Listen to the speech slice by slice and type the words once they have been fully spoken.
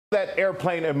That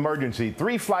airplane emergency,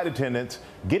 3 flight attendants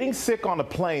getting sick on a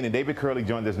plane, and David Curley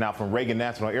joined us now from Reagan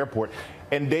National Airport.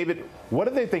 And David, what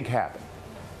do they think happened?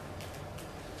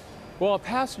 Well, a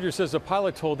passenger says the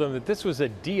pilot told them that this was a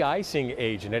de-icing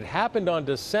agent. It happened on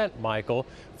descent, Michael.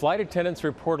 Flight attendants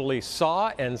reportedly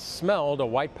saw and smelled a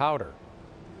white powder.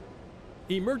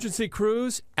 Emergency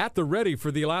crews at the ready for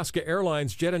the Alaska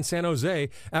Airlines jet in San Jose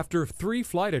after 3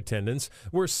 flight attendants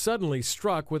were suddenly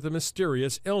struck with a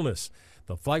mysterious illness.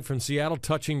 The flight from Seattle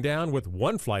touching down with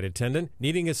 1 flight attendant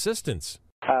needing assistance.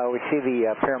 We see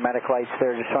the paramedic lights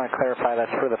there. Just want to clarify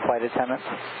that's for the flight attendants.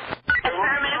 The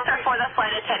paramedics are for the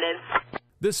flight attendants.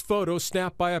 This photo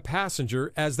snapped by a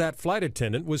passenger as that flight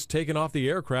attendant was taken off the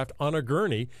aircraft on a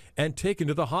gurney and taken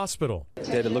to the hospital.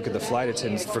 They had to look at the flight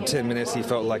attendant for 10 minutes. He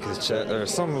felt like his chest, or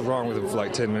something was wrong with him for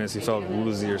like 10 minutes. He felt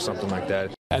woozy or something like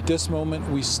that. At this moment,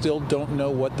 we still don't know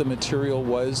what the material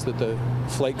was that the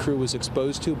flight crew was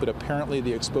exposed to, but apparently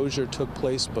the exposure took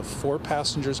place before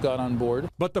passengers got on board.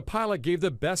 But the pilot gave the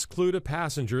best clue to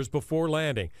passengers before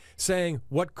landing, saying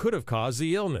what could have caused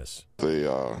the illness.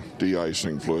 The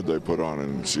de-icing fluid they put on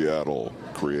in Seattle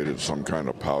created some kind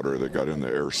of powder that got in the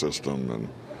air system, and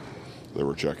they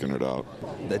were checking it out.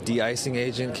 The de-icing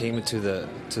agent came into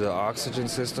the oxygen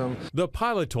system. The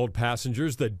pilot told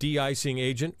passengers the de-icing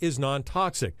agent is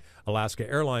non-toxic. Alaska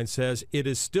Airlines says it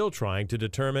is still trying to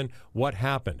determine what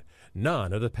happened.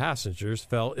 None of the passengers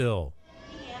fell ill.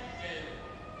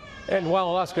 And while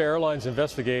Alaska Airlines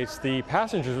investigates, the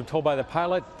passengers were told by the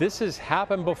pilot this has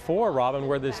happened before, Robin,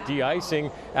 where this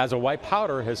de-icing as a white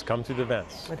powder has come through the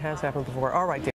vents. It has happened before. All right, Dave.